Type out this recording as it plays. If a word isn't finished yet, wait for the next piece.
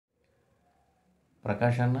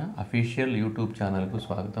ప్రకాష్ అన్న official YouTube ఛానల్కు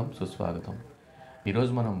స్వాగతం సుస్వాగతం.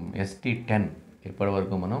 ఈరోజు మనం ST-10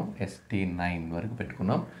 ఇప్పటివరకు మనం ST-9 వరకు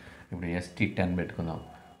పెట్టుకున్నాం. ఇప్పుడు ST-10 పెట్టుకుందాం.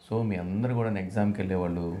 సో మీ అందరూ కూడా ఎగ్జామ్కి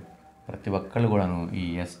వెళ్ళేవాళ్ళు ప్రతి ఒక్కళ్ళు కూడాను ఈ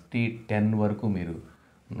ST-10 వరకు మీరు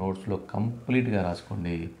నోట్స్లో కంప్లీట్గా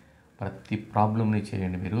రాసుకోండి. ప్రతి ప్రాబ్లమ్ని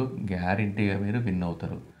చేయండి, మీరు గ్యారంటీగా మీరు విన్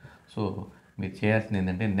అవుతారు. సో మీరు చేయాల్సింది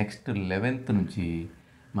ఏంటంటే నెక్స్ట్ 11th నుంచి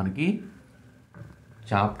మనకి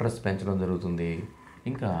చాప్టర్స్ పెంచడం జరుగుతుంది.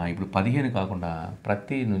 ఇంకా ఇప్పుడు 15 కాకుండా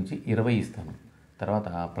ప్రతి నుంచి 20 ఇస్తాను. తర్వాత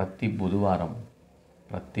ప్రతి బుధవారం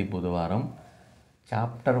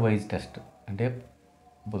చాప్టర్ వైజ్ టెస్ట్, అంటే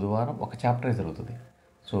బుధవారం ఒక చాప్టరే జరుగుతుంది.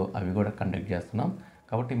 సో అవి కూడా కండక్ట్ చేస్తున్నాం.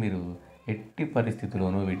 కాబట్టి మీరు ఎట్టి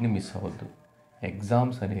పరిస్థితుల్లోనూ వీటిని మిస్ అవ్వద్దు.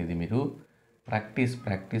 ఎగ్జామ్స్ అనేది మీరు ప్రాక్టీస్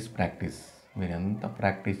మీరు ఎంత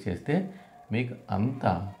ప్రాక్టీస్ చేస్తే మీకు అంత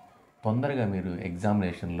తొందరగా మీరు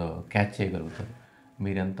ఎగ్జామినేషన్లో క్యాచ్ చేయగలుగుతారు.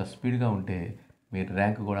 మీరు ఎంత స్పీడ్గా ఉంటే మీరు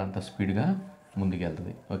ర్యాంక్ కూడా అంత స్పీడ్గా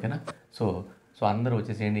ముందుకెళ్తుంది. ఓకేనా? సో అందరూ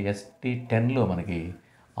వచ్చేసేయండి. ST-10లో మనకి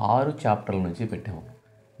 6 చాప్టర్ల నుంచి పెట్టాము.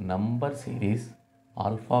 Number series,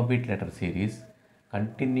 alphabet letter series,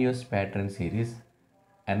 continuous pattern series,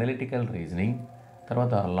 analytical reasoning,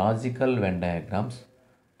 తర్వాత లాజికల్ వెన్ డయాగ్రామ్స్,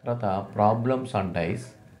 తర్వాత problems on dice,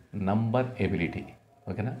 number ability.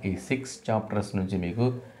 ఓకేనా? ఈ 6 చాప్టర్స్ నుంచి మీకు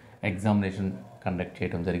ఎగ్జామినేషన్ కండక్ట్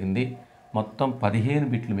చేయడం జరిగింది. మొత్తం 15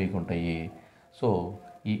 బిట్లు మీకు ఉంటాయి. సో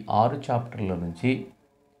ఈ 6 చాప్టర్ల నుంచి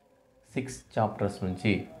 6 చాప్టర్స్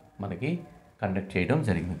నుంచి మనకి కండక్ట్ చేయడం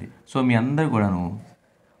జరిగింది. సో మీ అందరు కూడాను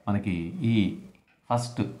మనకి ఈ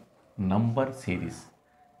ఫస్ట్ నంబర్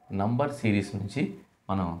సిరీస్ నుంచి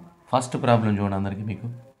మనం ఫస్ట్ ప్రాబ్లం చూడండి. అందరికీ మీకు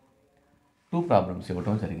 2 ప్రాబ్లమ్స్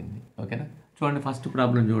ఇవ్వడం జరిగింది. ఓకేనా? చూడండి, ఫస్ట్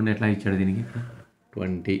ప్రాబ్లం చూడండి ఎట్లా ఇచ్చాడు. దీనికి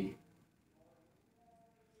 20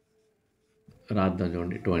 రాద్దాం.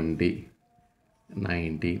 చూడండి, 20,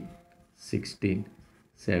 19, 16,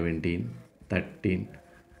 17, 13,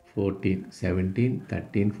 14, 17,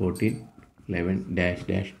 13, 14, 11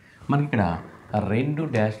 డాష్. మనకి ఇక్కడ 2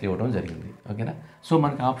 డాష్లు ఇవ్వడం జరిగింది. ఓకేనా? సో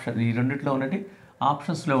మనకి ఆప్షన్ ఈ రెండిట్లో ఉన్నట్టు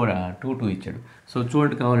ఆప్షన్స్లో కూడా 2 ఇచ్చాడు. సో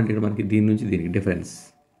చూడండి, కావాలంటే ఇక్కడ మనకి దీని నుంచి దీనికి డిఫరెన్స్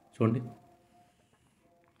చూడండి.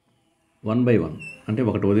 1 by 1 అంటే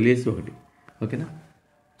ఒకటి వదిలేసి ఒకటి. ఓకేనా?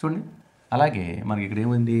 చూడండి, అలాగే మనకి ఇక్కడ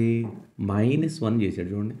ఏమైంది, -1 చేశాడు.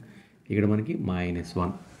 చూడండి, ఇక్కడ మనకి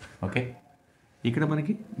 -1. ఓకే, ఇక్కడ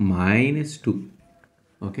మనకి -2.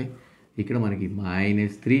 ఓకే, ఇక్కడ మనకి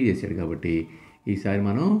 -3 చేశాడు. కాబట్టి ఈసారి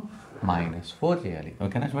మనం -4 చేయాలి.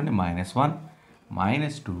 ఓకేనా? చూడండి, -1,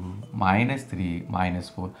 -2, -3,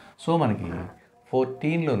 -4. సో మనకి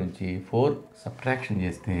 14లో నుంచి 4 సబ్ట్రాక్షన్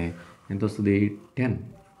చేస్తే ఎంత వస్తుంది? 10.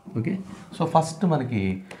 ఓకే, సో ఫస్ట్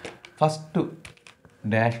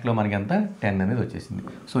డాష్లో మనకి అంతా 10 అనేది వచ్చేసింది.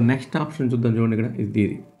 సో నెక్స్ట్ ఆప్షన్ చూద్దాం. చూడండి, ఇక్కడ ఇది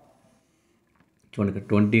చూడండి, ఇక్కడ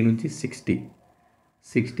 20 నుంచి 60,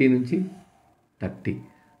 60 నుంచి 30,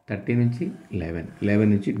 30 నుంచి 11, 11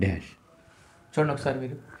 నుంచి డాష్. చూడండి ఒకసారి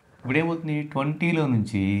మీరు ఇప్పుడు ఏమవుతుంది, 20లో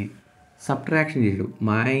నుంచి సబ్ట్రాక్షన్ చేసాడు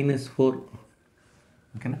 -4.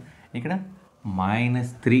 ఓకేనా? ఇక్కడ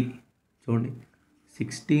 -3. చూడండి,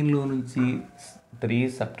 16లో నుంచి 3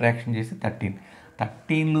 సబ్ట్రాక్షన్ చేసి 13,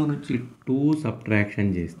 13లో నుంచి 2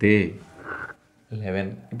 సబ్ట్రాక్షన్ చేస్తే 11.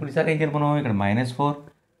 ఇప్పుడు ఈసారి ఏం చేయాలి మనం, ఇక్కడ -4,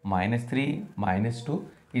 -3, -2,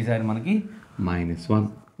 ఈసారి మనకి -1.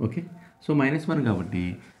 ఓకే, సో -1 కాబట్టి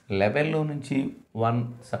 11లో నుంచి 1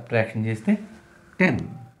 సబ్ట్రాక్షన్ చేస్తే 10.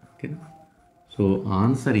 Okay, so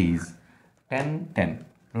answer is 10, 10.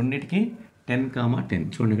 రెండింటికి 10, 10.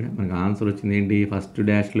 చూడండి, ఇక్కడ మనకి ఆన్సర్ వచ్చింది ఏంటి, ఫస్ట్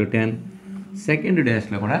డాష్లో 10, సెకండ్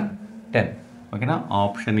డాష్లో కూడా 10. ఓకేనా?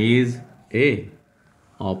 Option is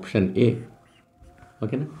option A.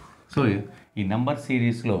 ఓకేనా? సో ఈ నెంబర్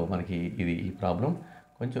సిరీస్లో మనకి ఈ ప్రాబ్లం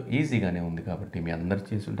కొంచెం ఈజీగానే ఉంది కాబట్టి మీ అందరు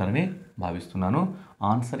చేసి ఉంటారని భావిస్తున్నాను.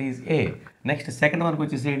 Answer is a. Next second వన్కి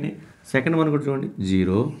వచ్చేసేయండి. సెకండ్ వన్ కూడా చూడండి,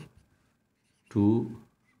 0, 2,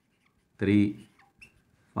 3,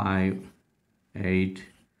 5, 8,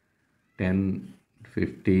 10,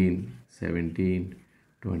 15, 17,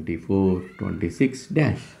 24, 26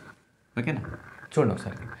 డాష్. ఓకేనా? చూడండి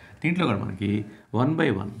ఒకసారి, దీంట్లో కూడా మనకి 1 by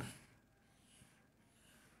 1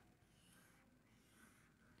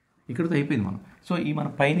 ఇక్కడితో అయిపోయింది. సో ఈ మన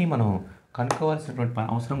పైన మనం కనుక్కోవాల్సినటువంటి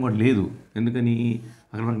అవసరం కూడా లేదు. ఎందుకని,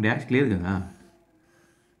 అక్కడ మనకి డాష్ లేదు కదా,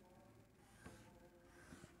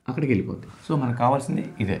 అక్కడికి వెళ్ళిపోద్ది. సో మనకు కావాల్సింది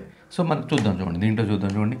ఇదే. సో మనం చూద్దాం. దీంట్లో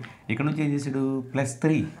చూద్దాం. చూడండి, ఇక్కడ నుంచి ఏం చేసాడు,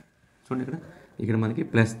 +3. చూడండి, ఇక్కడ మనకి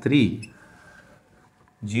 +3,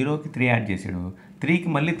 0కి 3 యాడ్ చేసాడు, 3కి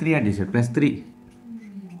మళ్ళీ 3 యాడ్ చేసాడు, +3,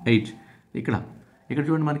 8. ఇక్కడ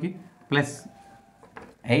చూడండి, మనకి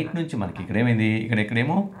 +8 నుంచి మనకి ఇక్కడ ఏమైంది,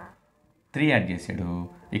 ఇక్కడేమో 3 యాడ్ చేసాడు.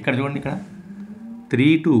 ఇక్కడ చూడండి, ఇక్కడ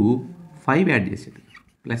 3 to 5 యాడ్ చేసాడు,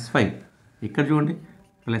 +5. ఇక్కడ చూడండి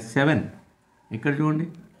 +7, ఇక్కడ చూడండి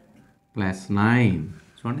 +9,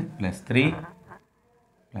 చూడండి +3,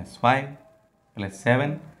 +5,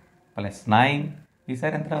 +7, +9.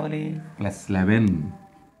 ఈసారి ఎంత రావాలి? +11.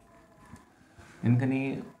 ఎందుకని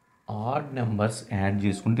ఆడ్ నెంబర్స్ యాడ్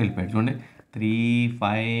చేసుకుంటూ వెళ్ళిపోయాడు. చూడండి 3,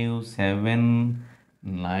 5, 7,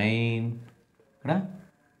 9, ఇక్కడ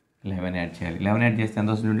 11 యాడ్ చేయాలి. 11 యాడ్ చేస్తే ఎంత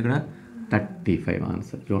వస్తుంది? చూడండి ఇక్కడ 35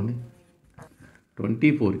 ఆన్సర్. చూడండి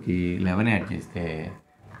 24కి 11 యాడ్ చేస్తే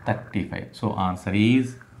 35. So answer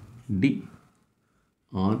is D.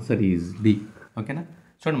 Answer is D. ఓకేనా?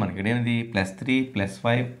 చూడండి మనకి ఇక్కడ ఏమిది? +3,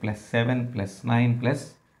 +5, +7, +9,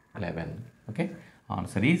 +11. Okay,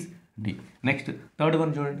 answer is D. Next third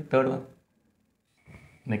one చూడండి. థర్డ్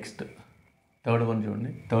వన్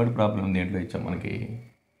చూడండి. థర్డ్ ప్రాబ్లం దేంట్లో ఇచ్చాం మనకి?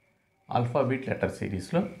 ఆల్ఫాబెట్ లెటర్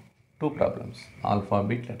సిరీస్లో 2 ప్రాబ్లమ్స్.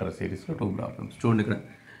 ఆల్ఫాబెట్ లెటర్ సిరీస్లో 2 ప్రాబ్లమ్స్. చూడండి ఇక్కడ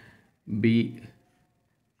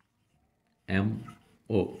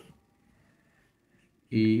BMO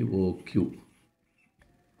EOQ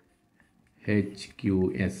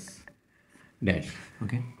HQS dash.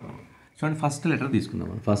 Okay, చూడండి ఫస్ట్ లెటర్ తీసుకుందాం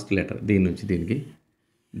మనం. ఫస్ట్ లెటర్ దీని నుంచి దీనికి,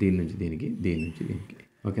 దీని నుంచి దీనికి, దీని నుంచి దీనికి.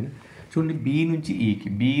 ఓకేనా? చూడండి బి నుంచి ఈకి,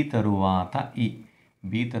 బి తరువాత ఈ,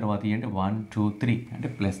 బి తరువాత ఈ అంటే 1, 2, 3 అంటే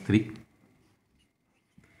 +3.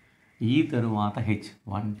 ఈ తరువాత హెచ్,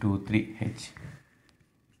 1, 2, 3 హెచ్.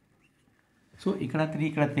 సో ఇక్కడ 3,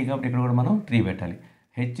 ఇక్కడ 3 కాబట్టి ఇక్కడ కూడా మనం 3 పెట్టాలి.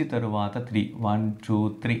 హెచ్ తరువాత 3, 1, 2,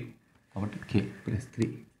 3 కాబట్టి కే +3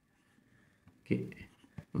 కే.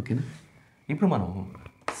 ఓకేనా? ఇప్పుడు మనం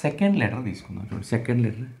సెకండ్ లెటర్ తీసుకుందాం. చూడండి సెకండ్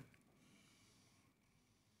లెటర్.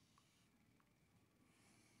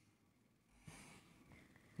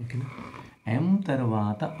 ఓకేనా? ఎం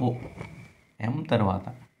తర్వాత ఓ, ఎం తర్వాత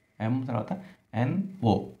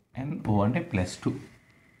NO, NO అంటే +2.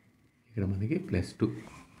 ఇక్కడ మనకి +2.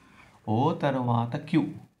 ఓ తర్వాత Q,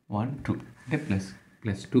 1, 2 అంటే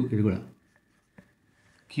 +2. ఇది కూడా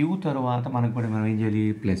క్యూ తర్వాత మనకు కూడా మనం ఏం చేయాలి?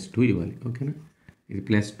 +2 ఇవ్వాలి. ఓకేనా? ఇది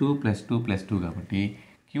 +2 కాబట్టి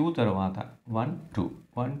క్యూ తర్వాత 1, 2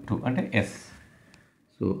 అంటే ఎస్.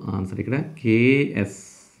 సో ఆన్సర్ ఇక్కడ KS.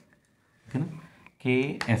 ఓకేనా?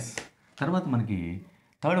 KS. తర్వాత మనకి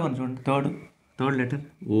థర్డ్ వన్ చూడండి. థర్డ్ లెటర్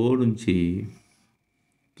ఓ నుంచి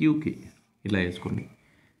క్యూకి ఇలా వేసుకోండి.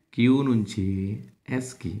 క్యూ నుంచి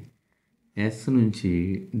ఎస్కి, ఎస్ నుంచి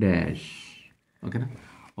డాష్. ఓకేనా?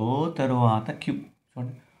 ఓ తరువాత క్యూ.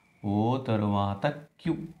 చూడండి ఓ తరువాత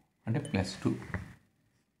క్యూ అంటే +2.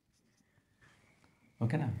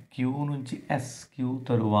 ఓకేనా? క్యూ నుంచి ఎస్, క్యూ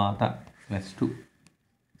తరువాత +2.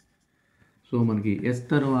 సో మనకి ఎస్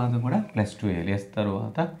తరువాత కూడా +2 వేయాలి. ఎస్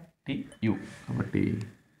తరువాత TU కాబట్టి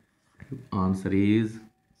ఆన్సర్ ఈజ్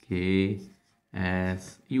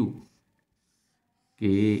KSU.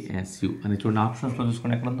 అని చూడండి ఆప్షన్స్లో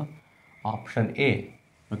చూసుకుని ఎక్కడ ఉందో option A.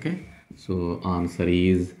 Okay, so answer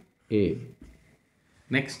is a.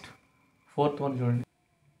 Next fourth one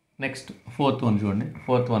చూడండి.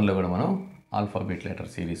 ఫోర్త్ వన్లో కూడా మనం ఆల్ఫాబెట్ లెటర్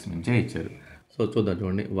సిరీస్ నుంచే ఇచ్చారు. సో చూద్దాం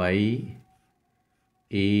చూడండి.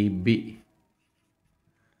 YAB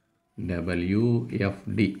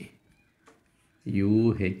WFD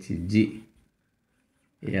UHG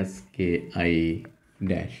SKI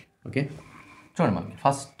dash. Okay, చూడండి మనకి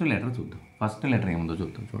ఫస్ట్ లెటర్ చూద్దాం. ఫస్ట్ లెటర్ ఏముందో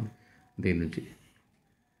చూద్దాం. చూడండి దీని నుంచి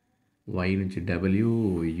Y నుంచి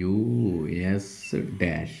WUS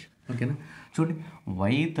డాష్. ఓకేనా? చూడండి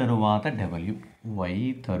Y తరువాత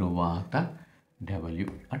W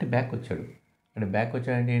అంటే బ్యాక్ వచ్చాడు. అంటే బ్యాక్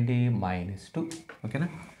వచ్చాడంటే ఏంటి? -2. ఓకేనా?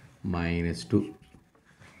 -2.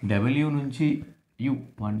 W నుంచి U,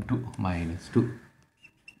 1, 2 -2.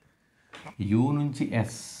 U నుంచి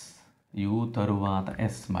S, U తరువాత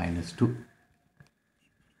S -2.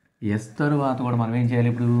 S తరువాత కూడా మనం ఏం చేయాలి?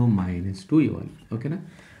 ఇప్పుడు -2 ఇవ్వాలి. ఓకేనా?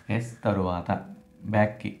 S తరువాత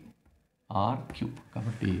బ్యాక్కి RQ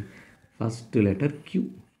కాబట్టి ఫస్ట్ లెటర్ Q.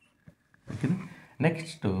 ఓకేనా?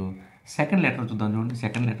 నెక్స్ట్ సెకండ్ లెటర్ చూద్దాం. చూడండి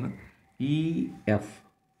సెకండ్ లెటర్ EF.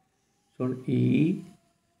 చూడండి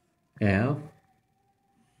EF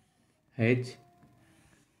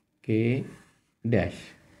HK డాష్.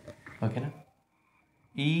 ఓకేనా?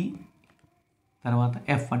 ఈ తర్వాత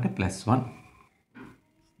F అంటే +1.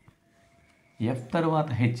 F తర్వాత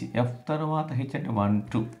H అంటే 1,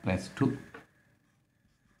 2 +2.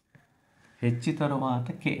 H తరువాత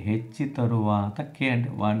K అంటే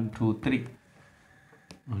 1, 2, 3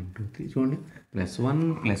 చూడండి +1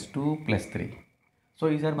 +2 +3. సో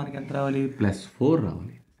ఈసారి మనకి ఎంత రావాలి? +4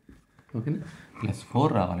 రావాలి. ఓకేనా? +4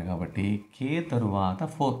 రావాలి కాబట్టి K తరువాత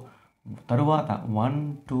 4 తరువాత 1,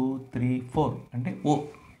 2, 3, 4 అంటే O.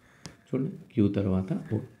 చూడండి Q తరువాత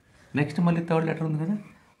O. నెక్స్ట్ మళ్ళీ థర్డ్ లెటర్ ఉంది కదా.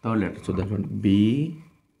 థర్డ్ లెటర్ చూద్దాం. చూడండి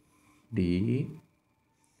డి,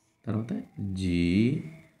 తర్వాత జీ,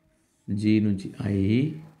 జీ నుంచి ఐ,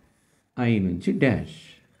 ఐ నుంచి డాష్,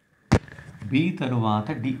 బి తరువాత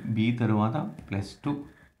డి, బి తరువాత +2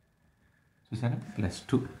 చూసారా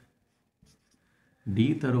 +2, డి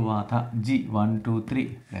తరువాత జి 1 2 3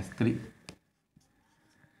 +3,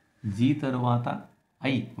 జీ తరువాత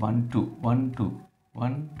ఐ 1 2 1 2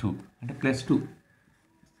 1 2 అంటే +2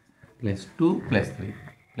 +2 +3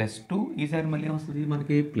 +2 ఈసారి మళ్ళీ ఏమొస్తుంది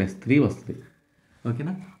మనకి +3 వస్తుంది.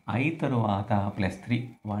 ఓకేనా, ఐ తరువాత +3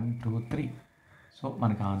 1 2 3. సో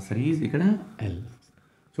మనకి ఆన్సర్ ఈజ్ ఇక్కడ ఎల్.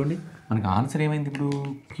 చూడండి మనకి ఆన్సర్ ఏమైంది ఇప్పుడు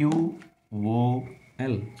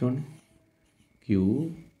QOL. చూడండి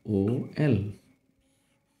QOL,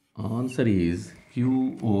 ఆన్సర్ ఈజ్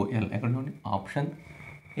QOL. ఎక్కడ చూడండి option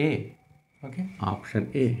A. Okay, option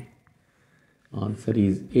A, answer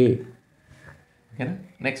is a. ఓకేనా,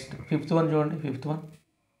 నెక్స్ట్ ఫిఫ్త్ వన్ చూడండి. ఫిఫ్త్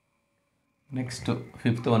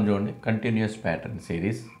వన్ చూడండి. Continuous pattern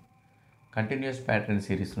series. Continuous pattern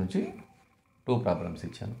series నుంచి 2 ప్రాబ్లమ్స్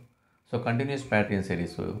ఇచ్చాను. సో కంటిన్యూస్ ప్యాటర్న్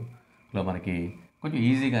సిరీస్లో మనకి కొంచెం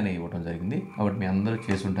ఈజీగానే ఇవ్వడం జరిగింది కాబట్టి మీ అందరూ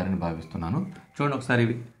చేసి ఉంటారని భావిస్తున్నాను. చూడండి ఒకసారి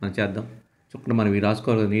ఇవి మనం చేద్దాం. చక్కగా మనం ఇవి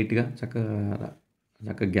రాసుకోవాలి నీట్గా.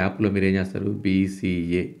 చక్కగా గ్యాప్లో మీరు ఏం చేస్తారు,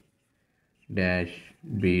 BCA dash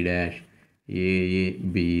B dash AA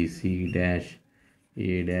BC dash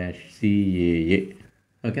A dash CAA.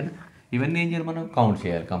 ఓకేనా, ఇవన్నీ ఏం చేయాలి మనం కౌంట్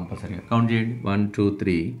చేయాలి కంపల్సరీగా. కౌంట్ చేయండి. 1 2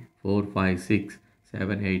 3 4 5 6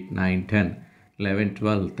 7 8 9 10 11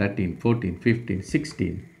 12 13 14 15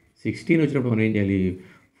 16 వచ్చినప్పుడు మనం ఏం చేయాలి,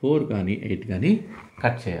 4 కానీ 8 కానీ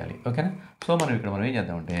కట్ చేయాలి. ఓకేనా, సో మనం ఇక్కడ మనం ఏం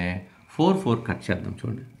చేద్దామంటే 4 4 కట్ చేద్దాం.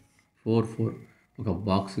 చూడండి 4 4 ఒక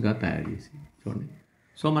బాక్స్గా తయారు చేసి చూడండి.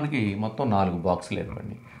 సో మనకి మొత్తం 4 బాక్సులు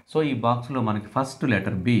ఏర్పడినాయి. సో ఈ బాక్స్లో మనకి ఫస్ట్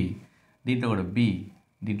లెటర్ బి, దీంట్లో కూడా బి,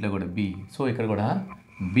 దీంట్లో కూడా బి. సో ఇక్కడ కూడా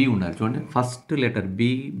బి ఉండాలి. చూడండి first letter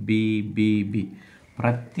B B B B.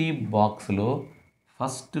 ప్రతి బాక్స్లో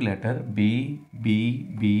first letter B B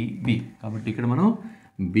B B. కాబట్టి ఇక్కడ మనం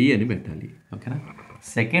బి అని పెట్టాలి. ఓకేనా,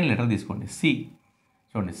 సెకండ్ లెటర్ తీసుకోండి సి.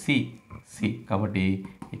 చూడండి సి సి. కాబట్టి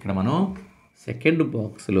ఇక్కడ మనం సెకండ్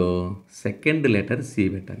బాక్స్లో సెకండ్ లెటర్ సి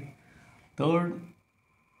పెట్టాలి. థర్డ్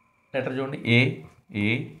లెటర్ చూడండి ఏ ఏ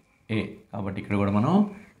ఏ. కాబట్టి ఇక్కడ కూడా మనం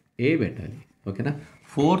ఏ పెట్టాలి. ఓకేనా,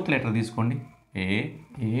 ఫోర్త్ లెటర్ తీసుకోండి ఏ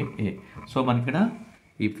ఏ ఏ. సో మనకి ఇక్కడ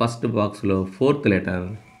ఈ ఫస్ట్ బాక్స్లో ఫోర్త్ లెటర్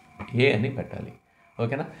ఏ అని పెట్టాలి.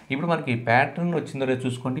 ఓకేనా, ఇప్పుడు మనకి ప్యాటర్న్ వచ్చిందో లేదో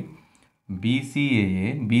చూసుకోండి. BCAA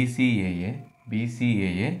BCAA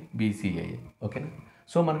BCAA BCAA. ఓకేనా,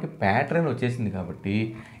 సో మనకి ప్యాటర్న్ వచ్చేసింది కాబట్టి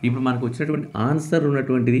ఇప్పుడు మనకు వచ్చినటువంటి ఆన్సర్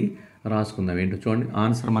ఉన్నటువంటిది రాసుకుందాం. ఏంటో చూడండి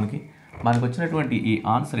ఆన్సర్ మనకి వచ్చినటువంటి ఈ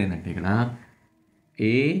ఆన్సర్ ఏంటంటే ఇక్కడ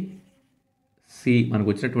AC. మనకు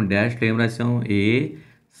వచ్చినటువంటి డాష్లో ఏం రాసాం,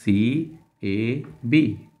 ACAB.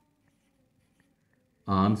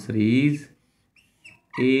 Answer is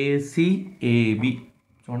ACAB.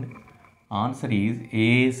 చూడండి ఆన్సర్ ఈజ్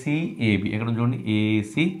ACAB. ఎక్కడ చూడండి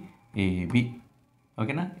ACAB.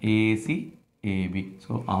 ఓకేనా, ACAB.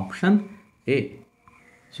 So option A.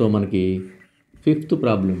 So మనకి ఫిఫ్త్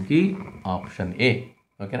ప్రాబ్లంకి ఆప్షన్ ఏ.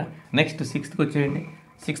 ఓకేనా, నెక్స్ట్ సిక్స్త్కి వచ్చేయండి.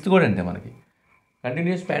 సిక్స్త్ కూడా అంటే మనకి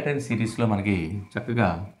కంటిన్యూస్ ప్యాటర్న్ సిరీస్లో మనకి చక్కగా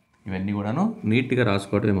ఇవన్నీ కూడాను నీట్గా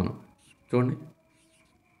రాసుకోవటమే మనం. చూడండి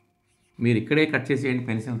మీరు ఇక్కడే కట్ చేసేయండి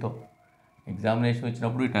పెన్సిల్తో. ఎగ్జామినేషన్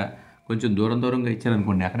వచ్చినప్పుడు ఇట్లా కొంచెం దూరంగా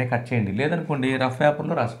ఇచ్చారనుకోండి అక్కడే కట్ చేయండి. లేదనుకోండి రఫ్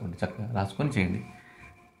పేపర్లో రాసుకోండి. చక్కగా రాసుకొని చేయండి.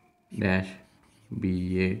 Dash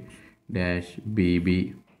BA dash BB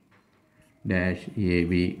dash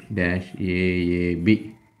AB dash AAB.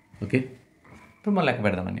 Okay, ఇప్పుడు మనం లెక్క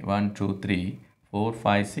పెడదామండి. 1 2 3 4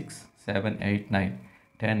 5 6 7 8 9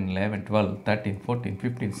 10 11 12 13 14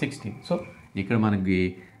 15 16. సో ఇక్కడ మనకి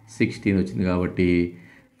 16 వచ్చింది కాబట్టి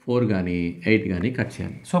 4 కానీ 8 కానీ కట్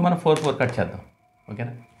చేయాలి. సో మనం 4 4 కట్ చేద్దాం.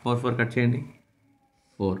 ఓకేనా, 4 4 కట్ చేయండి.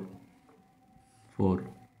 4 4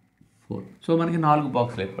 4. సో మనకి 4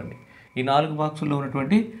 బాక్సులు ఏర్పడి ఈ 4 బాక్సుల్లో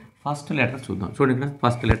ఉన్నటువంటి ఫస్ట్ లెటర్ చూద్దాం. చూడండి ఇక్కడ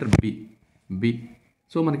first letter B B.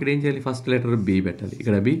 So మనకి ఇక్కడ ఏం చేయాలి, ఫస్ట్ లెటర్ బి పెట్టాలి.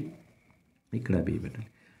 ఇక్కడ బి, ఇక్కడ బి పెట్టాలి.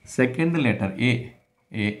 సెకండ్ లెటర్ ఏ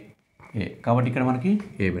ఏ ఏ. కాబట్టి ఇక్కడ మనకి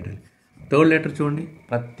ఏ పెట్టాలి. థర్డ్ లెటర్ చూడండి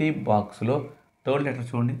ప్రతి బాక్స్లో థర్డ్ లెటర్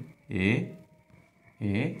చూడండి ఏ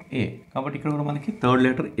ఏ ఏ. కాబట్టి ఇక్కడ కూడా మనకి థర్డ్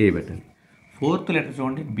లెటర్ ఏ పెట్టాలి. ఫోర్త్ లెటర్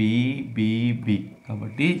చూడండి బి బి బి.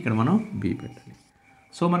 కాబట్టి ఇక్కడ మనం బి పెట్టాలి.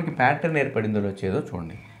 సో మనకి ప్యాటర్న్ ఏర్పడిందో వచ్చేదో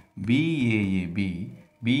చూడండి. BAAB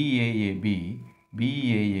BAAB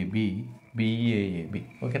BAAB BAAB.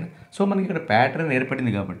 ఓకేనా, సో మనకి ఇక్కడ ప్యాటర్న్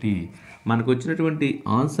ఏర్పడింది కాబట్టి మనకు వచ్చినటువంటి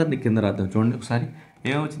ఆన్సర్ని కింద రాద్దాం. చూడండి ఒకసారి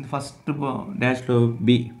ఏమొచ్చింది. First డాష్లో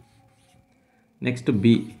B, next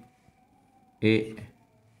B A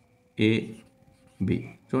A B.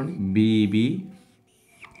 చూడండి BB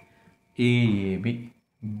ఏఏబి,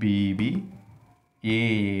 బీబీ,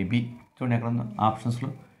 ఏఏబి. చూడండి ఎక్కడ ఉందో ఆప్షన్స్లో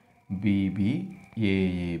బీబీ,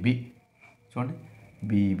 ఏఏబి. చూడండి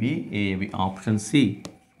బీబీ, ఏఏబి, ఆప్షన్ సి.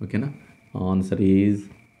 ఓకేనా, answer is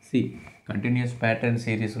C. Continuous pattern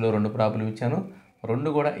సిరీస్లో 2 ప్రాబ్లం ఇచ్చాను, 2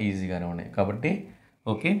 కూడా ఈజీగానే ఉన్నాయి కాబట్టి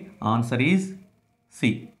okay, answer is C.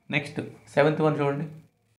 Next 7th one చూడండి.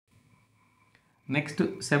 నెక్స్ట్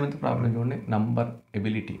 7th ప్రాబ్లం చూడండి. నంబర్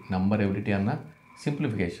ఎబిలిటీ అన్న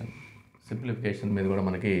సింప్లిఫికేషన్ మీద కూడా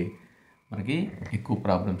మనకి ఎక్కువ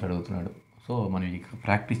ప్రాబ్లమ్స్ అడుగుతున్నాడు. సో మనం ఇక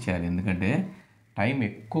ప్రాక్టీస్ చేయాలి, ఎందుకంటే టైం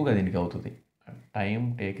ఎక్కువగా దీనికి అవుతుంది, టైం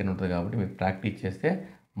టేకెన్ ఉంటుంది కాబట్టి మీరు ప్రాక్టీస్ చేస్తే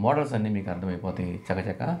మోడల్స్ అన్నీ మీకు అర్థమైపోతాయి,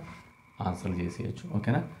 చకచక ఆన్సర్లు చేసేయచ్చు.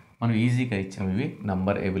 ఓకేనా, మనం ఈజీగా ఇచ్చాము. ఇవి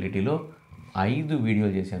నంబర్ ఎబిలిటీలో 5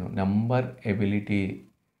 వీడియోలు చేశాను. నంబర్ ఎబిలిటీ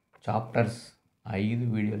చాప్టర్స్ 5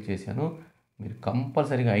 వీడియోలు చేశాను. మీరు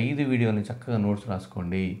కంపల్సరీగా 5 వీడియోలని చక్కగా నోట్స్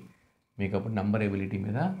రాసుకోండి, మీకు అప్పుడు నంబర్ ఎబిలిటీ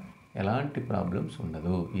మీద ఎలాంటి ప్రాబ్లమ్స్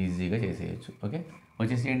ఉండదు, ఈజీగా చేసేయచ్చు. ఓకే,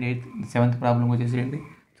 వచ్చేసేయండి 7th ప్రాబ్లం వచ్చేసేయండి.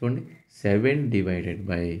 చూడండి 7 డివైడెడ్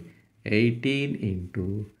బై 18 ఇంటూ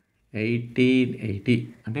 1880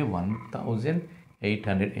 అంటే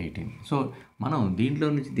 1818. సో మనం దీంట్లో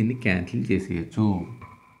నుంచి దీన్ని క్యాన్సిల్ చేసేయచ్చు,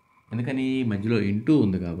 ఎందుకని మధ్యలో ఇంటూ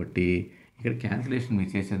ఉంది కాబట్టి ఇక్కడ క్యాన్సిలేషన్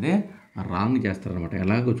మీరు చేసేదే రాంగ్ చేస్తారనమాట.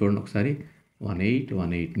 ఎలాగో చూడండి ఒకసారి,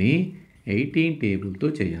 1818ని 18 టేబుల్తో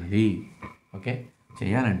చేయాలి. ఓకే,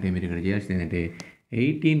 చేయాలంటే మీరు ఇక్కడ చేయాల్సింది ఏంటంటే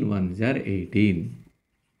 18 1s are 18,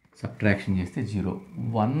 సబ్ట్రాక్షన్ చేస్తే 0.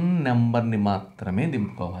 1 నెంబర్ని మాత్రమే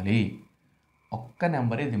దింపుకోవాలి, ఒక్క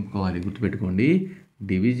నెంబరే దింపుకోవాలి. గుర్తుపెట్టుకోండి,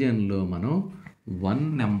 డివిజన్లో మనం 1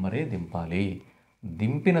 నెంబరే దింపాలి.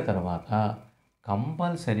 దింపిన తర్వాత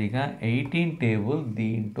కంపల్సరీగా 18 టేబుల్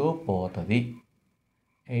దీంట్లో పోతుంది.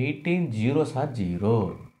 18 0s are 0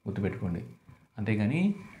 గుర్తుపెట్టుకోండి. అంతేగాని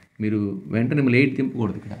మీరు వెంటనే మళ్ళీ 8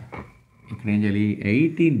 దింపకూడదు. ఇక్కడ ఏం చేయాలి,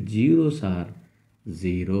 18 0s are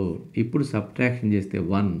 0. ఇప్పుడు సబ్ట్రాక్షన్ చేస్తే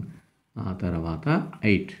 1, ఆ తర్వాత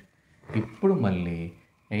 8. ఇప్పుడు మళ్ళీ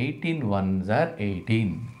 18 1s are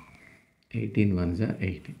 18, 18 1s are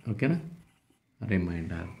 18. ఓకేనా,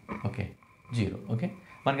 రిమైండర్ ఓకే 0. ఓకే,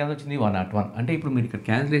 మనకి ఎంత వచ్చింది 101. అంటే ఇప్పుడు మీరు ఇక్కడ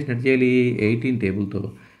క్యాన్సిలేషన్ ఎట్ చేయాలి 18 టేబుల్తో.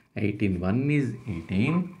 18 1 is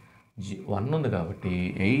 18, 1 ఉంది కాబట్టి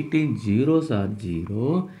 18 0s are 0,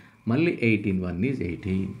 మళ్ళీ 18 1 is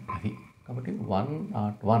 18. అది కాబట్టి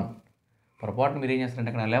 101. పొరపాటున మీరు ఏం చేస్తారంటే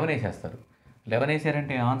అక్కడ 11 వేసేస్తారు. 11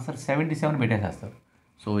 వేసారంటే ఆన్సర్ 77 పెట్టేసేస్తారు.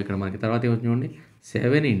 సో ఇక్కడ మనకి తర్వాత ఏమవుతుంది చూడండి,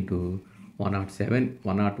 7 ఇంటూ 107,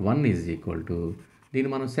 101 ఈజ్ ఈక్వల్ టు, దీన్ని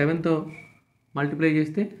మనం 7తో మల్టిప్లై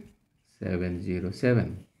చేస్తే 707.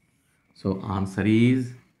 So answer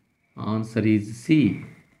is C,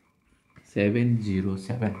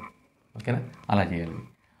 707. ఓకేనా, అలా చేయాలి.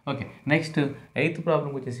 ఓకే, నెక్స్ట్ 8th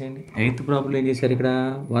ప్రాబ్లంకి వచ్చేసేయండి. 8th ప్రాబ్లం ఏం చేశారు ఇక్కడ,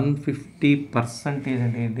 150%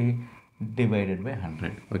 అంటే ఏంటి, డివైడెడ్ బై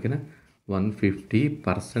 100. ఓకేనా,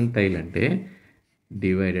 150% అంటే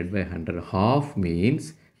divided by 100. Half means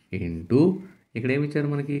into, ఇక్కడ ఏమి ఇచ్చారు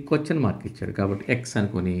మనకి, క్వశ్చన్ మార్క్ ఇచ్చాడు కాబట్టి ఎక్స్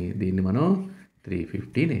అనుకొని దీన్ని మనం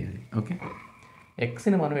 315 వేయాలి. ఓకే,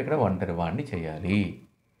 ఎక్స్ని మనం ఇక్కడ ఒంటరి వాడిని చేయాలి.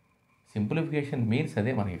 సింప్లిఫికేషన్ మీన్స్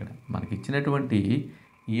అదే మనకి ఇచ్చినటువంటి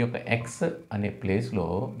ఈ యొక్క ఎక్స్ అనే ప్లేస్లో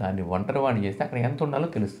దాన్ని ఒంటరి వాడిని చేస్తే అక్కడ ఎంత ఉండాలో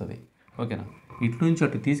తెలుస్తుంది. ఓకేనా, ఇటు నుంచి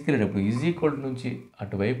అటు తీసుకెళ్ళేటప్పుడు ఈజ్ ఈక్వల్ నుంచి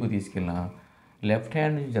అటువైపు తీసుకెళ్ళిన, లెఫ్ట్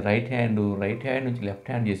హ్యాండ్ నుంచి రైట్ హ్యాండ్ నుంచి లెఫ్ట్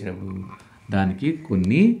హ్యాండ్ చేసేటప్పుడు దానికి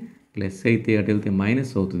కొన్ని ప్లస్ అయితే అటు వెళ్తే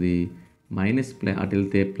మైనస్ అవుతుంది, అటు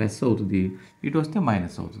వెళ్తే ప్లస్ అవుతుంది, ఇటు వస్తే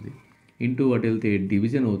మైనస్ అవుతుంది. ఇంటూ అటు వెళ్తే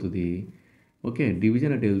డివిజన్ అవుతుంది. ఓకే,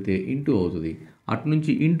 డివిజన్ అటు వెళ్తే ఇంటూ అవుతుంది, అటు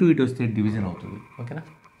నుంచి ఇంటూ ఇటు వస్తే డివిజన్ అవుతుంది. ఓకేనా,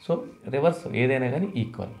 సో రివర్స్ ఏదైనా కానీ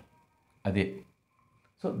ఈక్వల్ అదే.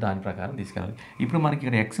 సో దాని ప్రకారం తీసుకెళ్ళాలి. ఇప్పుడు మనకి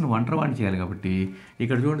ఇక్కడ ఎక్స్ని ఒంటరి వాడిని చేయాలి కాబట్టి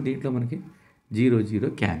ఇక్కడ చూడండి, దీంట్లో మనకి 0 0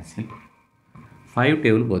 క్యాన్సిల్, 5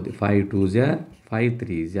 టేబుల్ పోద్ది, 5 2s are 5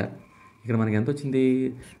 3s are. ఇక్కడ మనకి ఎంత వచ్చింది,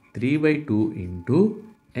 3/2 ఇంటూ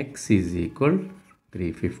ఎక్స్ ఈజ్ ఈక్వల్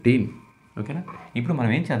 315. ఓకేనా, ఇప్పుడు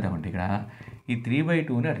మనం ఏం చేద్దామంటే ఇక్కడ ఈ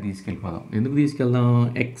 3/2ని అటు తీసుకెళ్ళిపోదాం. ఎందుకు తీసుకెళ్దాం,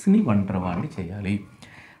 ఎక్స్ని ఒంటరి వాడిని చేయాలి.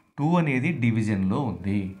 2 అనేది డివిజన్లో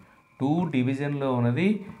ఉంది, 2 డివిజన్లో ఉన్నది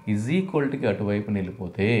ఈజ్ ఈక్వల్కి అటువైపు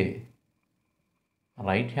వెళ్ళిపోతే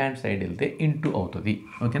రైట్ హ్యాండ్ సైడ్ వెళ్తే ఇంటూ అవుతుంది.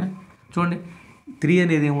 ఓకేనా, చూడండి 3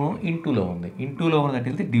 అనేది ఏమో ఇంటూలో ఉంది, ఇంటూలో ఉన్నది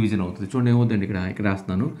వెళ్తే డివిజన్ అవుతుంది. చూడండి ఏమవుతుందండి, ఇక్కడ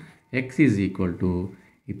రాస్తున్నాను, ఎక్స్ ఈజ్ ఈక్వల్ టు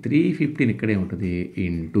ఈ 315 ఇక్కడే ఉంటుంది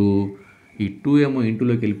ఇంటూ ఈ 2 ఏమో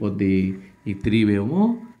ఇంటూలోకి వెళ్ళిపోద్ది, ఈ 3 ఏమో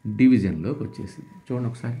డివిజన్లోకి వచ్చేసింది. చూడండి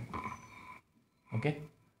ఒకసారి. ఓకే,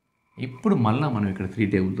 ఇప్పుడు మళ్ళీ మనం ఇక్కడ 3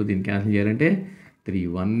 టేబుల్తో దీన్ని క్యాన్సిల్ చేయాలంటే 3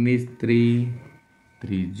 1 is 3,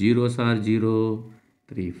 3 0s are 0,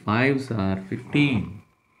 3 5s are 15.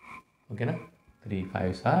 ఓకేనా, 3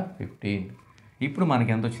 5s are 15. ఇప్పుడు మనకి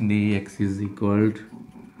ఎంత వచ్చింది? X is equal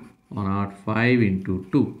 105 into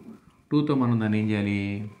 2. 2తో మనం దాన్ని ఏం చేయాలి?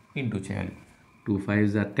 ఇంటూ చేయాలి. 2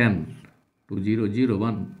 5s are 10, 2 0 0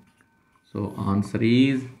 1. So answer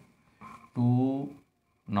is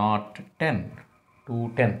 210,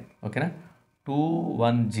 210. ఓకేనా?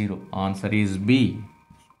 210. Answer is B.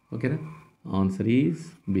 ఓకేనా? Answer is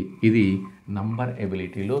B. ఇది నంబర్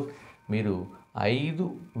ఎబిలిటీలో మీరు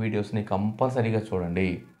 5 వీడియోస్ని కంపల్సరీగా చూడండి.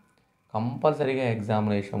 కంపల్సరీగా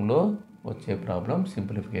ఎగ్జామినేషన్లో వచ్చే ప్రాబ్లం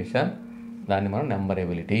సింప్లిఫికేషన్, దాన్ని మనం నెంబర్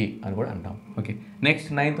ఎబిలిటీ అని కూడా అంటాం. ఓకే, నెక్స్ట్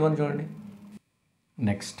 9th వన్ చూడండి.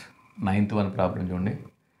 నెక్స్ట్ 9th వన్ ప్రాబ్లం చూడండి.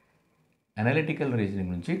 అనలిటికల్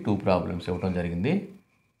రీజనింగ్ నుంచి 2 ప్రాబ్లమ్స్ ఇవ్వడం జరిగింది.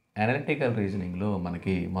 అనలిటికల్ రీజనింగ్లో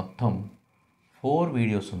మనకి మొత్తం 4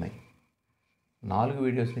 వీడియోస్ ఉన్నాయి. 4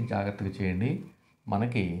 వీడియోస్ని జాగ్రత్తగా చేయండి.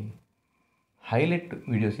 మనకి హైలైట్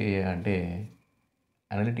వీడియోస్ ఏ అంటే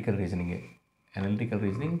అనలిటికల్ రీజనింగే. అనలిటికల్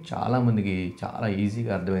రీజనింగ్ చాలామందికి చాలా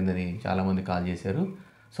ఈజీగా అర్థమైందని చాలామంది కాల్ చేశారు.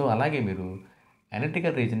 సో అలాగే మీరు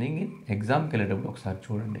అనలిటికల్ రీజనింగ్ ఎగ్జామ్కి వెళ్ళేటప్పుడు ఒకసారి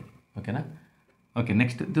చూడండి. ఓకేనా? ఓకే,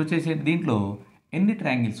 నెక్స్ట్ ఇది వచ్చేసి దీంట్లో ఎన్ని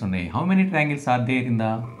ట్రయాంగిల్స్ ఉన్నాయి? How many triangles are there in the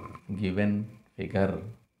given figure?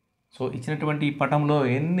 So ఇచ్చినటువంటి ఈ పటంలో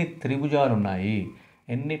ఎన్ని త్రిభుజాలు ఉన్నాయి,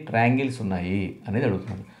 ఎన్ని ట్రయాంగిల్స్ ఉన్నాయి అనేది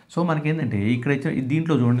అడుగుతున్నాను. సో మనకి ఏంటంటే ఇక్కడ ఇచ్చిన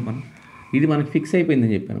దీంట్లో చూడండి, మనం ఇది మనకి ఫిక్స్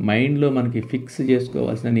అయిపోయిందని చెప్పాను. మైండ్లో మనకి ఫిక్స్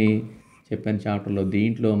చేసుకోవాల్సినని చెప్పాను చాప్టర్లో.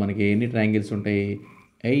 దీంట్లో మనకి ఎన్ని ట్రయాంగిల్స్ ఉంటాయి?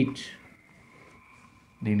 8.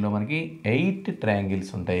 దీంట్లో మనకి 8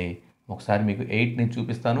 ట్రయాంగిల్స్ ఉంటాయి. ఒకసారి మీకు 8 నేను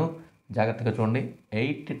చూపిస్తాను, జాగ్రత్తగా చూడండి.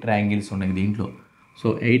 8 ట్రయాంగిల్స్ ఉన్నాయి దీంట్లో. సో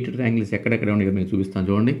 8 ట్రయాంగిల్స్ ఎక్కడెక్కడ ఉన్నాయి మీకు చూపిస్తాను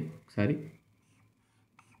చూడండి ఒకసారి.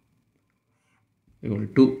 ఇదిగోండి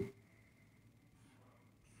 2,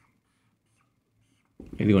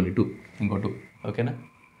 ఇదిగోండి 2, ఇంకో 2. ఓకేనా?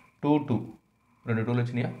 2 2, 2 2లు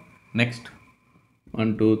వచ్చినాయా? నెక్స్ట్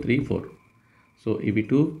 1 2 3 4. సో ఇవి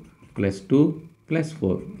 2 + 2 +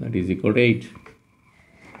 4 that is equal to 8.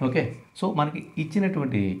 Okay, so మనకి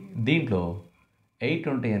ఇచ్చినటువంటి దీంట్లో 8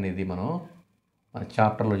 ఉంటాయి అనేది మనం మన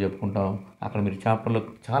చాప్టర్లో చెప్పుకుంటాం. అక్కడ మీరు చాప్టర్లో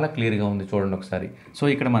చాలా క్లియర్గా ఉంది చూడండి ఒకసారి. సో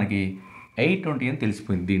ఇక్కడ మనకి 8 ఉంటాయి అని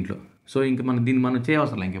తెలిసిపోయింది దీంట్లో. సో ఇంక దీన్ని మనం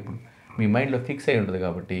చేయవసరం ఇంకెప్పుడు, మీ మైండ్లో ఫిక్స్ అయి ఉంటుంది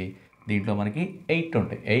కాబట్టి దీంట్లో మనకి 8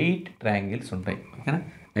 ఉంటాయి. 8 ట్రయాంగిల్స్ ఉంటాయి. ఓకేనా?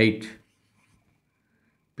 8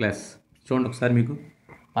 ప్లస్ చూడండి ఒకసారి, మీకు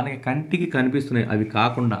మనకి కంటికి కనిపిస్తున్నాయి అవి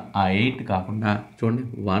కాకుండా, ఆ 8 కాకుండా చూడండి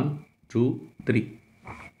 1 2 3.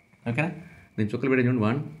 ఓకేనా? నేను చుక్కలు పెట్టే చూడండి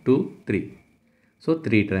 1 2 3. So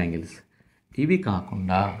 3 triangles. ఇవి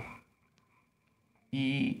కాకుండా ఈ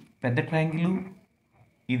పెద్ద ట్రయాంగిల్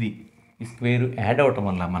ఇది ఈ స్క్వేర్ యాడ్ అవ్వటం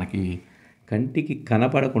వల్ల మనకి కంటికి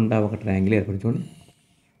కనపడకుండా ఒక ట్రయాంగిల్ ఏర్పడి చూడండి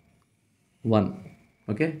 1.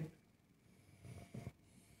 ఓకే,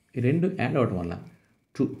 ఈ 2 యాడ్ అవ్వటం వల్ల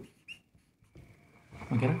 2.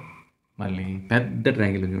 ఓకేనా? మళ్ళీ పెద్ద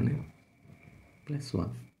ట్రయాంగిల్ చూడండి +1.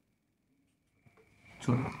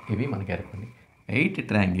 చూడండి ఇవి మనకి ఏర్పడి 8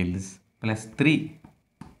 ట్రయాంగిల్స్ ప్లస్ 3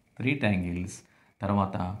 ట్రయాంగిల్స్.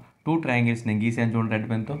 తర్వాత 2 ట్రయాంగిల్స్ నేను గీసాను చూడండి రెడ్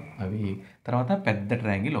పెన్తో, అవి. తర్వాత పెద్ద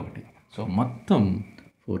ట్రయాంగిల్ 1. సో మొత్తం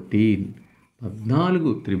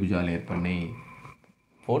 14 త్రిభుజాలు ఏర్పడినాయి.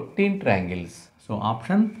 14 ట్రయాంగిల్స్. So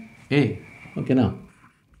option A. ఓకేనా?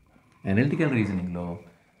 అనలిటికల్ రీజనింగ్లో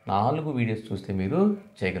 4 వీడియోస్ చూస్తే మీరు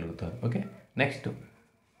చేయగలుగుతారు. ఓకే, నెక్స్ట్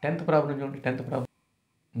 10th ప్రాబ్లం చూడండి. 10th problem.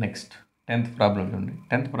 Next 10th problem చూడండి.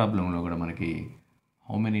 10th ప్రాబ్లంలో కూడా మనకి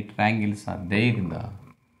how many triangles are there in the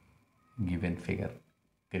given figure?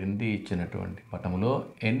 క్రింది ఇచ్చినటువంటి పటంలో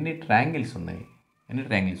ఎన్ని ట్రయాంగిల్స్ ఉన్నాయి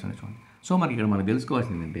చూడండి. సో మనకి ఇక్కడ మనకు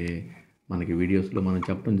తెలుసుకోవాల్సింది ఏంటంటే, మనకి వీడియోస్లో మనం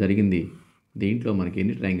చెప్పడం జరిగింది. దీంట్లో మనకి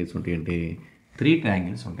ఎన్ని ట్రయాంగిల్స్ ఉంటాయంటే 3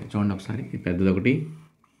 ట్రయాంగిల్స్ ఉంటాయి. చూడండి ఒకసారి, ఈ పెద్దది ఒకటి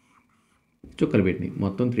చుక్కలు పెట్టినాయి,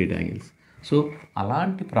 మొత్తం 3 ట్రయాంగిల్స్. సో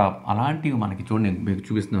అలాంటివి మనకి చూడండి, నేను మీకు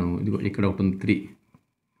చూపిస్తున్నాను. ఇది ఇక్కడ ఒకటి ఉంది 3,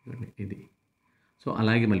 ఇది. సో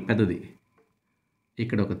అలాగే మళ్ళీ పెద్దది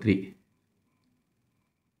ఇక్కడ ఒక 3,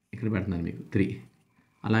 ఇక్కడ పెడుతున్నాను మీకు 3.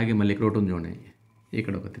 అలాగే మళ్ళీ ఇక్కడ ఒకటి ఉంది చూడండి,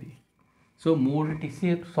 ఇక్కడ ఒక 3. సో 3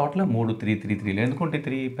 చోట్ల 3 3 3 3. ఎందుకంటే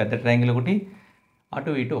 3 పెద్ద ట్రయాంగిల్ ఒకటి,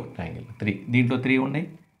 అటు ఇటు ఒక ట్రయాంగిల్ 3. దీంట్లో 3 ఉన్నాయి,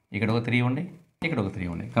 ఇక్కడ ఒక 3 ఉన్నాయి, ఇక్కడ ఒక 3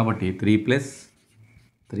 ఉన్నాయి. కాబట్టి 3 +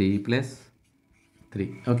 3.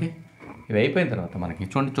 ఓకే, ఇవి అయిపోయిన తర్వాత మనకి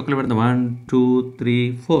చూడండి చుక్కలు పెడతాం 1 2 3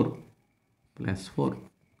 4 +4.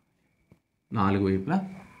 4 వైపులా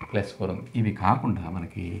 +4 ఉంది. ఇవి కాకుండా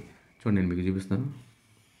మనకి చూడండి, నేను మీకు చూపిస్తాను.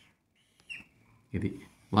 ఇది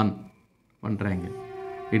 1 ట్రయాంగిల్,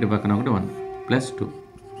 ఇటు పక్కన ఒకటి 1 +2.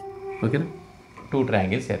 ఓకేనా? 2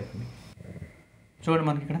 ట్రయాంగిల్స్ ఏర్పడింది. చూడండి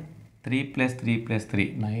మనకి ఇక్కడ 3 + 3 + 3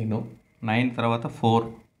 9 తర్వాత 4,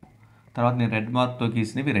 తర్వాత నేను రెడ్ మార్క్తో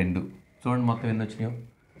గీసినవి 2. చూడండి మొత్తం ఎన్ని వచ్చినాయో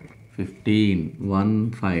 15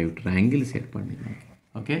 ట్రయాంగిల్స్ ఏర్పడినాయి మనకి.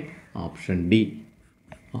 ఓకే, ఆప్షన్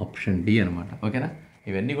డి అనమాట. ఓకేనా,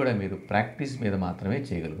 ఇవన్నీ కూడా మీరు ప్రాక్టీస్ మీద మాత్రమే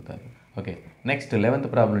చేయగలుగుతారు. ఓకే, నెక్స్ట్ 11th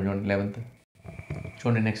ప్రాబ్లం చూడండి. 11th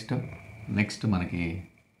చూడండి. నెక్స్ట్ మనకి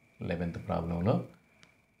 11th ప్రాబ్లంలో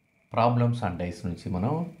ప్రాబ్లమ్స్ అండ్ డైస్ నుంచి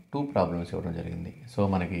మనం 2 ప్రాబ్లమ్స్ ఇవ్వడం జరిగింది. సో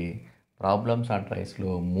మనకి ప్రాబ్లమ్స్ అండ్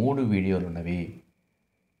డైస్లో 3 వీడియోలు ఉన్నవి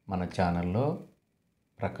మన ఛానల్లో.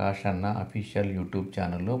 ప్రకాష్ అన్న అఫీషియల్ యూట్యూబ్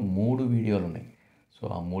ఛానల్లో 3 వీడియోలు ఉన్నాయి. సో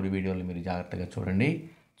ఆ 3 వీడియోలు మీరు జాగ్రత్తగా చూడండి.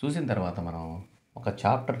 చూసిన తర్వాత మనం ఒక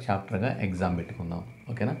చాప్టర్గా ఎగ్జామ్ పెట్టుకుందాం.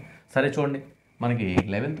 ఓకేనా, సరే చూడండి. మనకి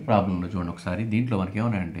 11th ప్రాబ్లంలో చూడండి ఒకసారి. దీంట్లో మనకి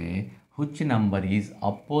ఏమన్నాయంటే which number is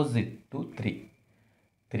opposite to 3.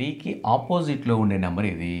 3కి ఆపోజిట్లో ఉండే నెంబర్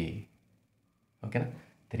ఇది. ఓకేనా,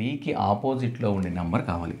 3కి ఆపోజిట్లో ఉండే నెంబర్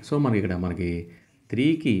కావాలి. సో మనకి ఇక్కడ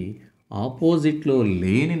 3కి ఆపోజిట్లో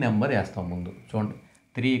లేని నెంబర్ వేస్తాం ముందు. చూడండి,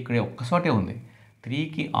 3 ఇక్కడే ఒక్కచోటే ఉంది.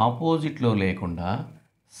 3కి ఆపోజిట్లో లేకుండా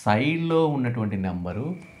సైడ్లో ఉన్నటువంటి నెంబరు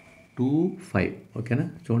 2, 5. ఓకేనా,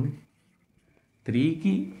 చూడండి,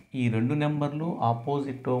 3కి ఈ 2 నెంబర్లు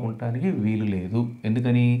ఆపోజిట్లో ఉండటానికి వీలు లేదు.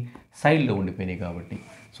 ఎందుకని? సైడ్లో ఉండిపోయినాయి కాబట్టి.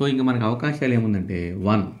 సో ఇంక మనకు అవకాశాలు ఏముందంటే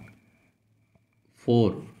 1,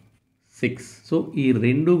 4, 6. సో ఈ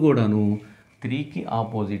 2 కూడాను 3కి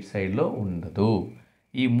ఆపోజిట్ సైడ్లో ఉండదు.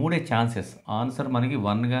 ఈ 3 ఛాన్సెస్. ఆన్సర్ మనకి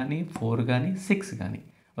 1 కానీ 4 కానీ 6 కానీ.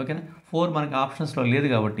 ఓకేనా, 4 మనకి ఆప్షన్స్లో లేదు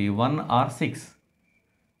కాబట్టి 1 ఆర్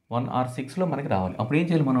 6లో మనకి రావాలి. అప్పుడు ఏం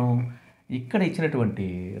చేయాలి మనం? ఇక్కడ ఇచ్చినటువంటి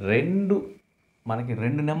మనకి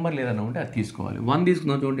 2 నెంబర్లు ఏదైనా ఉంటే అది తీసుకోవాలి. 1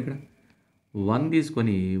 తీసుకుందాం. చూడండి, ఇక్కడ 1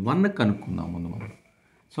 తీసుకొని 1 కనుక్కుందాం ముందు మనం.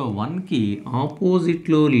 సో 1కి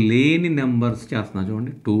ఆపోజిట్లో లేని నెంబర్స్ చేస్తున్నా.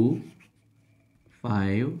 చూడండి, 2,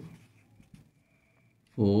 5,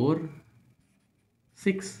 4,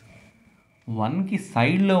 6. 1కి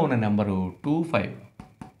సైడ్లో ఉన్న నెంబరు 2, 5,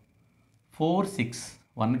 4, 6.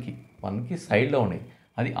 1కి సైడ్లో ఉన్నాయి,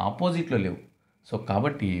 అది ఆపోజిట్లో లేవు. సో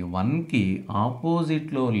కాబట్టి 1కి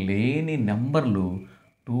ఆపోజిట్లో లేని నెంబర్లు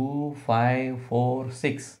 2, 5, 4,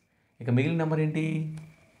 6. ఇక మిగిలిన నెంబర్ ఏంటి?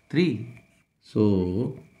 3. సో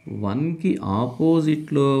 1కి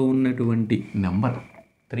ఆపోజిట్లో ఉన్నటువంటి నెంబర్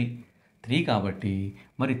 3 కాబట్టి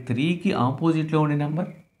మరి 3కి ఆపోజిట్లో ఉండే నెంబర్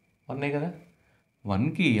 1 కదా.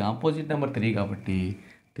 1కి ఆపోజిట్ నెంబర్ 3 కాబట్టి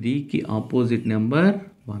 3కి opposite number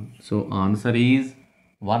 1. So answer is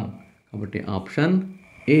 1. కాబట్టి option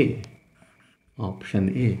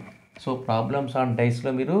A. So problems on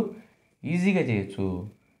డైస్లో మీరు ఈజీగా చేయొచ్చు.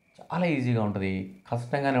 చాలా ఈజీగా ఉంటుంది,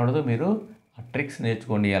 కష్టంగానే ఉండదు. మీరు ఆ ట్రిక్స్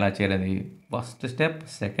నేర్చుకోండి ఎలా చేయాలని. ఫస్ట్ స్టెప్,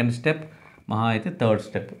 సెకండ్ స్టెప్, మహా అయితే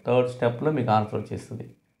థర్డ్ స్టెప్లో మీకు ఆన్సర్ వచ్చేస్తుంది.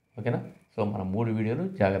 ఓకేనా, సో మన 3 వీడియోలు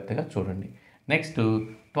జాగ్రత్తగా చూడండి. నెక్స్ట్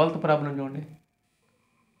 12th ప్రాబ్లం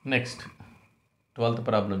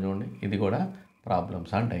చూడండి. ఇది కూడా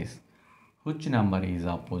problems on dice. Which number is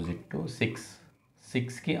opposite to 6.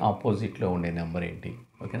 6కి ఆపోజిట్లో ఉండే నెంబర్ ఏంటి?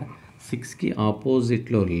 ఓకేనా, 6కి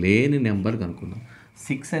ఆపోజిట్లో లేని నెంబర్ కనుక్కుందాం.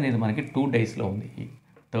 6 అనేది మనకి 2 డైస్లో ఉంది.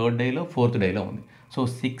 3rd డేలో 4th డేలో ఉంది. సో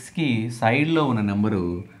 6కి సైడ్లో ఉన్న నెంబరు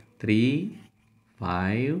 3,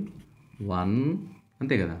 5, 1.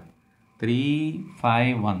 అంతే కదా, 3,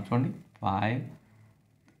 5, 1. చూడండి, 5.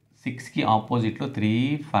 6కి ఆపోజిట్లో 3,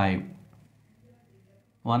 5,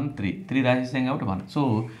 1, 3 రాసేసాం కాబట్టి 1. సో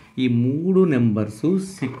ఈ 3 నెంబర్స్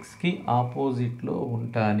 6కి ఆపోజిట్లో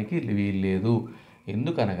ఉండటానికి వీల్లేదు.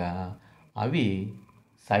 ఎందుకనగా అవి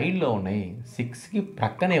సైడ్లో ఉన్నాయి, 6కి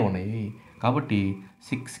ప్రక్కనే ఉన్నాయి. కాబట్టి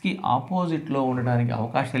 6కి ఆపోజిట్లో ఉండడానికి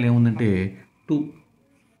అవకాశాలు ఏముందంటే 2,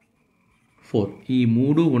 4. ఈ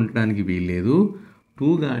 3 ఉండటానికి వీల్లేదు.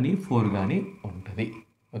 2 కానీ 4 కానీ ఉంటుంది.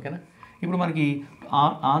 ఓకేనా, ఇప్పుడు మనకి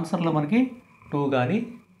ఆన్సర్లో మనకి 2 కానీ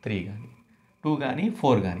 3 కానీ 2 కానీ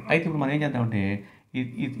 4 కానీ. అయితే ఇప్పుడు మనం ఏం చేద్దామంటే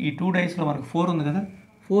ఈ 2 డైస్లో మనకు 4 ఉంది కదా,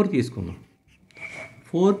 4 తీసుకుందాం.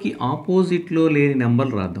 4కి ఆపోజిట్లో లేని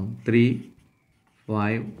నెంబర్లు రాద్దాం. 3,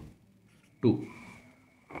 5, 2.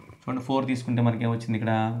 చూడండి, 4 తీసుకుంటే మనకి ఏమొచ్చింది?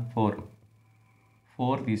 ఇక్కడ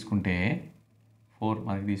 4 తీసుకుంటే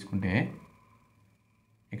మనకి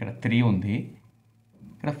ఇక్కడ 3 ఉంది,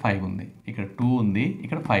 ఇక్కడ 5 ఉంది, ఇక్కడ 2 ఉంది,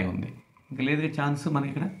 ఇక్కడ 5 ఉంది. ఇంకా లేదు ఛాన్స్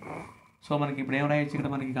మనకి ఇక్కడ. సో మనకి ఇప్పుడు ఏం రాయొచ్చు? ఇక్కడ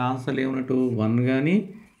మనకి ఆన్సర్లు ఏమన్నట్టు 1 కానీ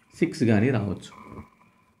 6 కానీ రావచ్చు.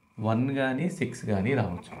 1 కానీ 6 కానీ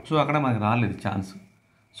రావచ్చు. సో అక్కడ మనకి రాలేదు ఛాన్స్.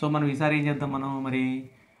 సో మనం ఈసారి ఏం చేద్దాం? మనం మరి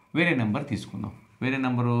వేరే నెంబర్ తీసుకుందాం. వేరే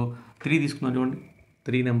నెంబరు 3 తీసుకుందాం. చూడండి,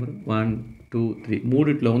 3 నెంబరు 1, 2, 3.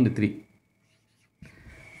 మూడిట్లో ఉంది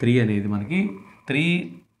 3 అనేది మనకి 3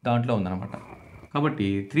 దాంట్లో ఉందన్నమాట. కాబట్టి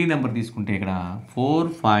 3 నెంబర్ తీసుకుంటే ఇక్కడ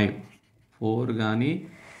 4 కానీ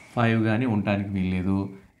 5 కానీ ఉండటానికి వీల్లేదు.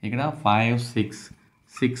 ఇక్కడ 5,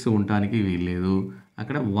 6 ఉండటానికి వీల్లేదు.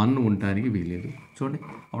 అక్కడ 1 ఉండటానికి వీల్లేదు. చూడండి,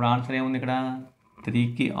 అప్పుడు ఆన్సర్ ఏముంది? ఇక్కడ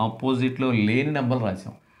 3కి ఆపోజిట్లో లేని నెంబర్లు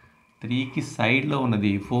రాసాం. 3కి సైడ్లో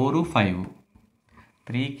ఉన్నది 4 5,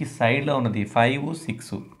 3కి సైడ్లో ఉన్నది 5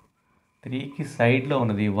 6, 3కి సైడ్లో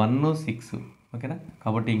ఉన్నది 1 6. ఓకేనా,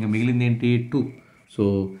 కాబట్టి ఇంకా మిగిలింది ఏంటి 2. సో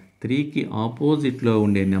 3కి ఆపోజిట్లో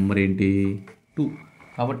ఉండే నెంబర్ ఏంటి 2.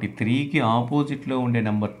 కాబట్టి 3కి ఆపోజిట్లో ఉండే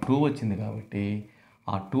నెంబర్ 2 వచ్చింది. కాబట్టి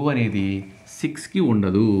ఆ 2 అనేది 6కి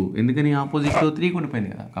ఉండదు. ఎందుకని ఆపోజిట్లో 3కి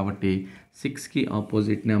ఉండిపోయింది కదా. కాబట్టి 6కి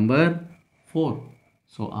opposite number 4.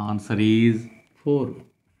 So answer is 4.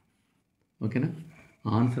 ఓకేనా,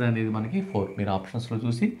 ఆన్సర్ అనేది మనకి 4. మీరు ఆప్షన్స్లో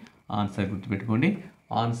చూసి ఆన్సర్ గుర్తుపెట్టుకోండి.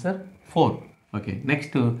 ఆన్సర్ 4. ఓకే,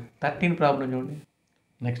 నెక్స్ట్ 13 ప్రాబ్లం చూడండి.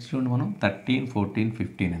 నెక్స్ట్ చూడండి, మనం 13, 14,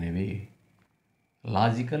 15 అనేవి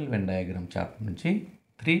లాజికల్ వెన్ డయాగ్రామ్ చాప్టర్ నుంచి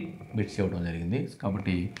 3 బిట్స్ ఇవ్వడం జరిగింది.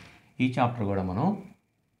 కాబట్టి ఈ చాప్టర్ కూడా మనం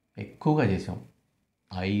ఎక్కువగా చేసాం.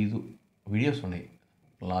 5 వీడియోస్ ఉన్నాయి.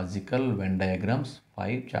 లాజికల్ వెన్ డయాగ్రామ్స్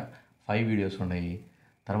 5 వీడియోస్ ఉన్నాయి.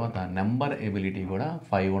 తర్వాత నెంబర్ ఎబిలిటీ కూడా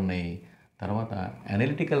 5 ఉన్నాయి. తర్వాత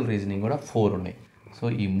అనలిటికల్ రీజనింగ్ కూడా 4 ఉన్నాయి. సో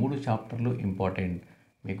ఈ 3 చాప్టర్లు ఇంపార్టెంట్.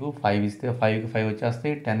 మీకు 5 ఇస్తే 5కి 5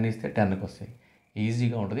 వచ్చేస్తాయి, 10 ఇస్తే 10కి వస్తాయి.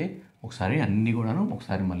 ఈజీగా ఉంటుంది. ఒకసారి అన్నీ కూడాను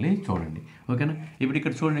ఒకసారి మళ్ళీ చూడండి. ఓకేనా, ఇప్పుడు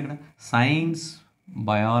ఇక్కడ చూడండి, ఇక్కడ సైన్స్,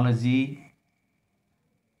 బయాలజీ,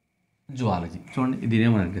 జువాలజీ చూడండి. ఇది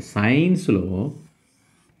ఏమనంటే సైన్స్లో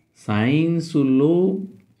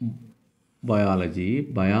బయాలజీ,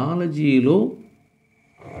 బయాలజీలో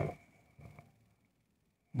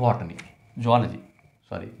బాటనీ,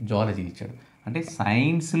 జువాలజీ ఇచ్చాడు. అంటే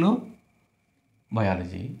సైన్స్లో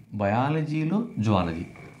బయాలజీ, బయాలజీలో జువాలజీ.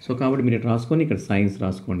 సో కాబట్టి మీరు రాసుకొని ఇక్కడ సైన్స్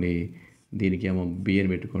రాసుకోండి, దీనికేమో బి అని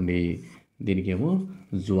పెట్టుకోండి, దీనికేమో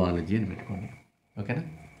జువాలజీ అని పెట్టుకోండి. ఓకేనా,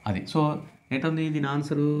 అది. సో ఏంటంది దీని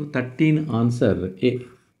ఆన్సరు 13. ఆన్సర్ ఏ.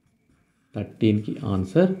 13కి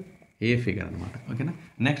ఆన్సర్ ఏ ఫిగర్ అనమాట. ఓకేనా,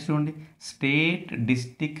 నెక్స్ట్ చూడండి, స్టేట్,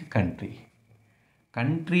 డిస్టిక్, కంట్రీ.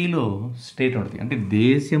 కంట్రీలో స్టేట్ ఉంటుంది, అంటే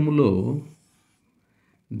దేశంలో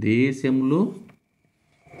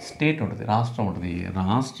స్టేట్ ఉంటుంది, రాష్ట్రం ఉంటుంది.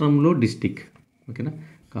 రాష్ట్రంలో డిస్టిక్. ఓకేనా,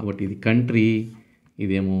 కాబట్టి ఇది కంట్రీ,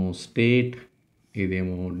 ఇదేమో స్టేట్,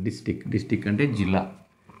 ఇదేమో డిస్టిక్. డిస్టిక్ అంటే జిల్లా.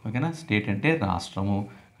 ఓకేనా, స్టేట్ అంటే రాష్ట్రము,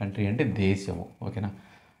 కంట్రీ అంటే దేశము. ఓకేనా,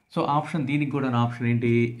 సో ఆప్షన్ దీనికి కూడా ఆప్షన్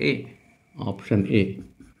ఏంటి ఏ. Option A.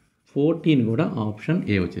 14 కూడా ఆప్షన్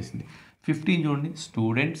ఏ వచ్చేసింది. 15 చూడండి,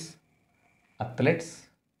 స్టూడెంట్స్, అథ్లెట్స్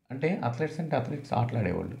అంటే అథ్లెట్స్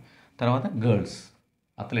ఆటలాడేవాళ్ళు. తర్వాత గర్ల్స్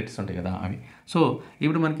అథ్లెట్స్ ఉంటాయి కదా అవి. సో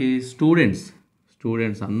ఇప్పుడు మనకి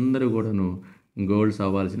స్టూడెంట్స్ అందరూ కూడాను గర్ల్స్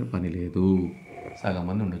అవ్వాల్సిన పని లేదు, సగం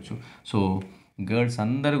మంది ఉండొచ్చు. సో గర్ల్స్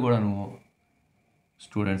అందరూ కూడాను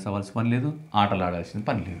స్టూడెంట్స్ అవ్వాల్సిన పని లేదు, ఆటలు ఆడాల్సిన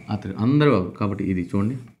పని లేదు, అందరూ. కాబట్టి ఇది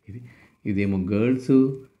చూడండి, ఇదేమో గర్ల్స్,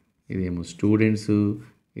 ఇదేమో స్టూడెంట్స్,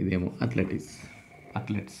 ఇదేమో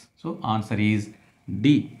athletes. So answer is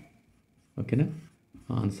D. ఓకేనా,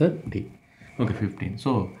 ఆన్సర్ డి. ఓకే, 15.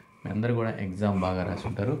 సో మీ అందరూ కూడా ఎగ్జామ్ బాగా రాసి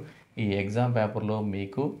ఉంటారు. ఈ ఎగ్జామ్ పేపర్లో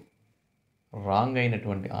మీకు రాంగ్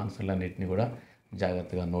అయినటువంటి ఆన్సర్లన్నింటినీ కూడా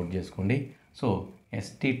జాగ్రత్తగా నోట్ చేసుకోండి. సో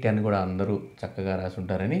ST-10 కూడా అందరూ చక్కగా రాసి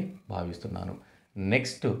ఉంటారని భావిస్తున్నాను.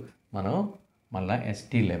 నెక్స్ట్ మనం మళ్ళీ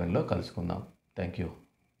ST11లో కలుసుకుందాం. Thank you.